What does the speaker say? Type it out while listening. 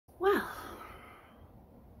Well,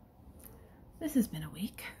 this has been a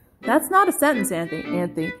week. That's not a sentence,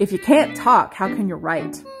 Anthy. If you can't talk, how can you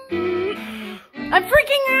write? I'm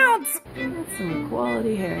freaking out! That's some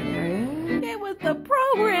quality hair there, yeah? Get with the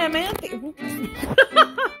program, Anthy.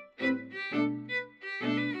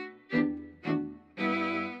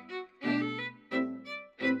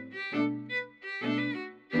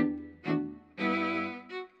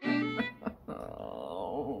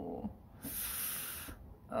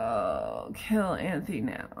 Kill Anthy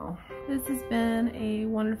now. This has been a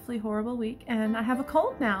wonderfully horrible week, and I have a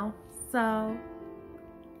cold now, so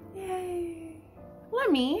yay.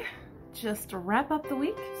 Let me just wrap up the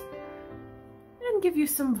week and give you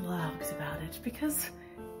some vlogs about it, because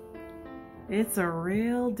it's a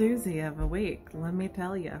real doozy of a week, let me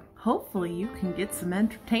tell you. Hopefully you can get some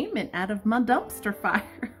entertainment out of my dumpster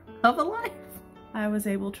fire of a life. I was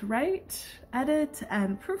able to write, edit,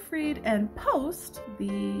 and proofread and post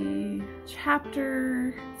the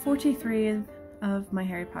chapter 43 of my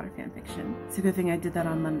Harry Potter fanfiction. It's a good thing I did that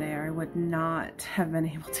on Monday, or I would not have been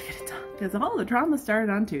able to get it done, because all the drama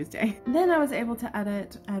started on Tuesday. Then I was able to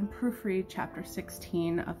edit and proofread chapter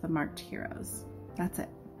 16 of the Marked Heroes. That's it.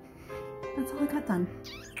 That's all I got done.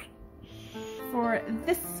 For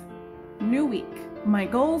this new week, my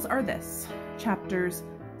goals are this: chapters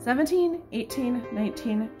 17, 18,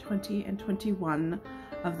 19, 20, and 21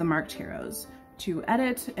 of the Marked Heroes to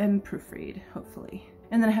edit and proofread, hopefully.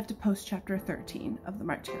 And then I have to post chapter 13 of the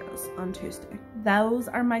Marked Heroes on Tuesday. Those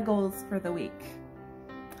are my goals for the week.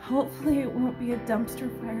 Hopefully it won't be a dumpster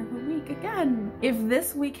fire of a week again. If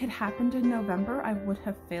this week had happened in November, I would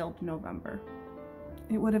have failed November.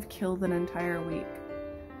 It would have killed an entire week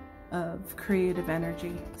of creative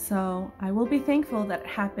energy. So I will be thankful that it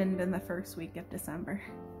happened in the first week of December,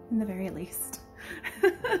 in the very least.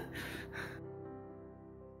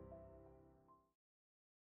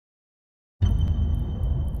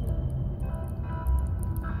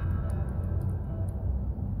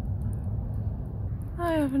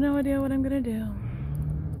 I have no idea what I'm gonna do.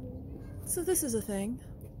 So this is a thing.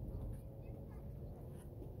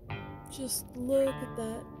 Just look at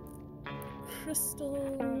that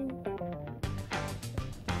crystal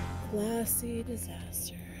glassy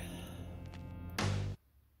disaster.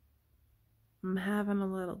 I'm having a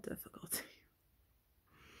little difficulty.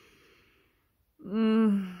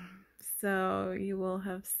 So you will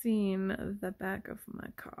have seen the back of my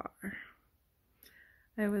car.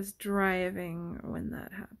 I was driving when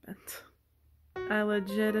that happened. I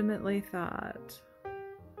legitimately thought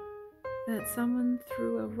that someone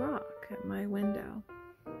threw a rock at my window.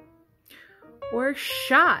 Or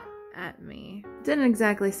shot at me. Didn't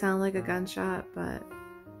exactly sound like a gunshot, but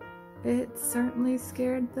it certainly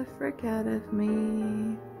scared the frick out of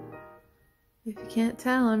me. If you can't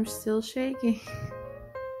tell, I'm still shaking.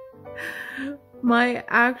 My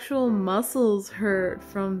actual muscles hurt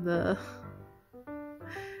from the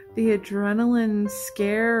adrenaline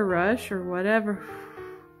scare rush or whatever.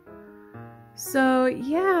 So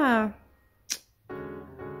yeah,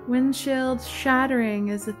 windshield shattering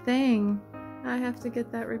is a thing. I have to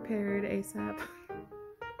get that repaired ASAP.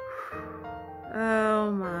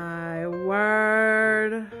 Oh my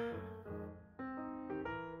word.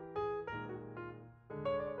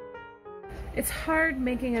 It's hard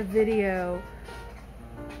making a video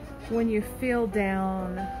when you feel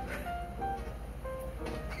down.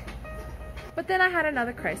 But then I had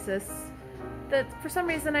another crisis that for some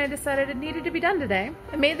reason I decided it needed to be done today.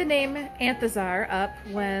 I made the name Anthezar up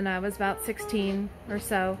when I was about 16 or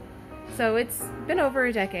so. So it's been over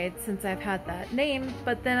a decade since I've had that name,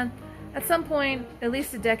 but then at some point, at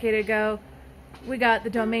least a decade ago, we got the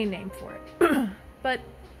domain name for it. But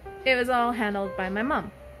it was all handled by my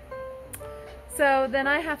mom. So then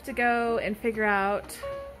I have to go and figure out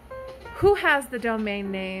who has the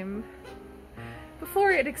domain name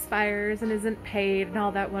before it expires and isn't paid and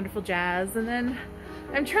all that wonderful jazz. And then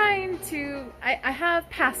I'm trying to, I have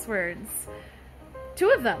passwords. 2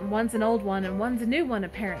 of them. One's an old one and one's a new one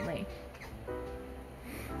apparently.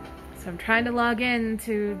 So I'm trying to log in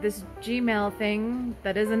to this Gmail thing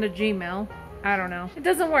that isn't a Gmail. I don't know. It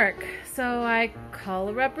doesn't work. So I call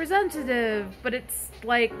a representative, but it's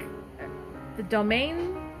like the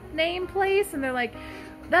domain name place, and they're like,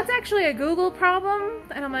 that's actually a Google problem.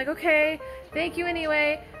 And I'm like, okay, thank you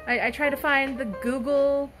anyway. I try to find the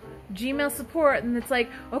Google Gmail support, and it's like,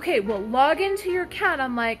 okay, well, log into your account.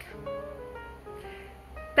 I'm like,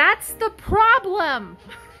 that's the problem.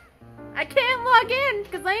 I can't log in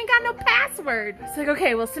because I ain't got no password. It's like,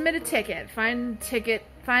 okay, well, submit a ticket. Find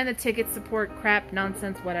the ticket support crap,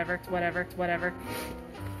 nonsense, whatever.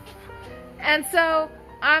 And so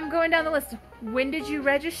I'm going down the list. When did you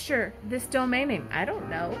register this domain name? I don't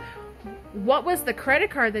know. What was the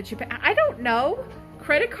credit card that you paid? I don't know.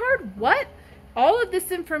 Credit card? What? All of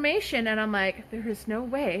this information, and I'm like, there is no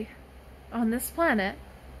way on this planet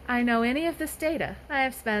I know any of this data. I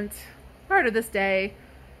have spent part of this day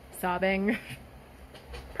sobbing,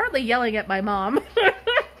 partly yelling at my mom.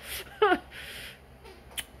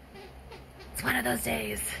 It's one of those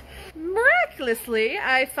days. Miraculously,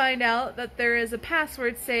 I find out that there is a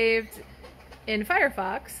password saved in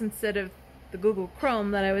Firefox instead of the Google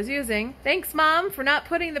Chrome that I was using. Thanks, Mom, for not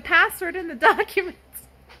putting the password in the documents.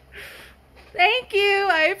 Thank you,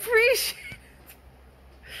 I appreciate it.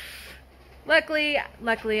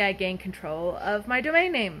 Luckily, I gained control of my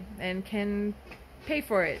domain name and can pay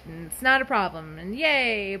for it, and it's not a problem, and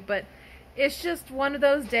yay, but it's just one of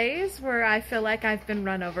those days where I feel like I've been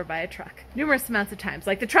run over by a truck numerous amounts of times.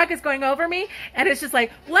 Like, the truck is going over me, and it's just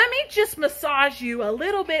like, let me just massage you a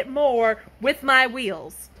little bit more with my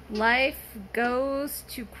wheels. Life goes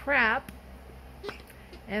to crap,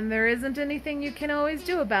 and there isn't anything you can always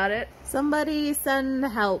do about it. Somebody send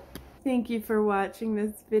help. Thank you for watching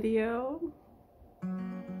this video.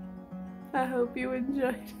 I hope you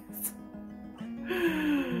enjoyed it.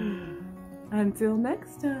 Until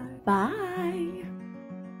next time, bye.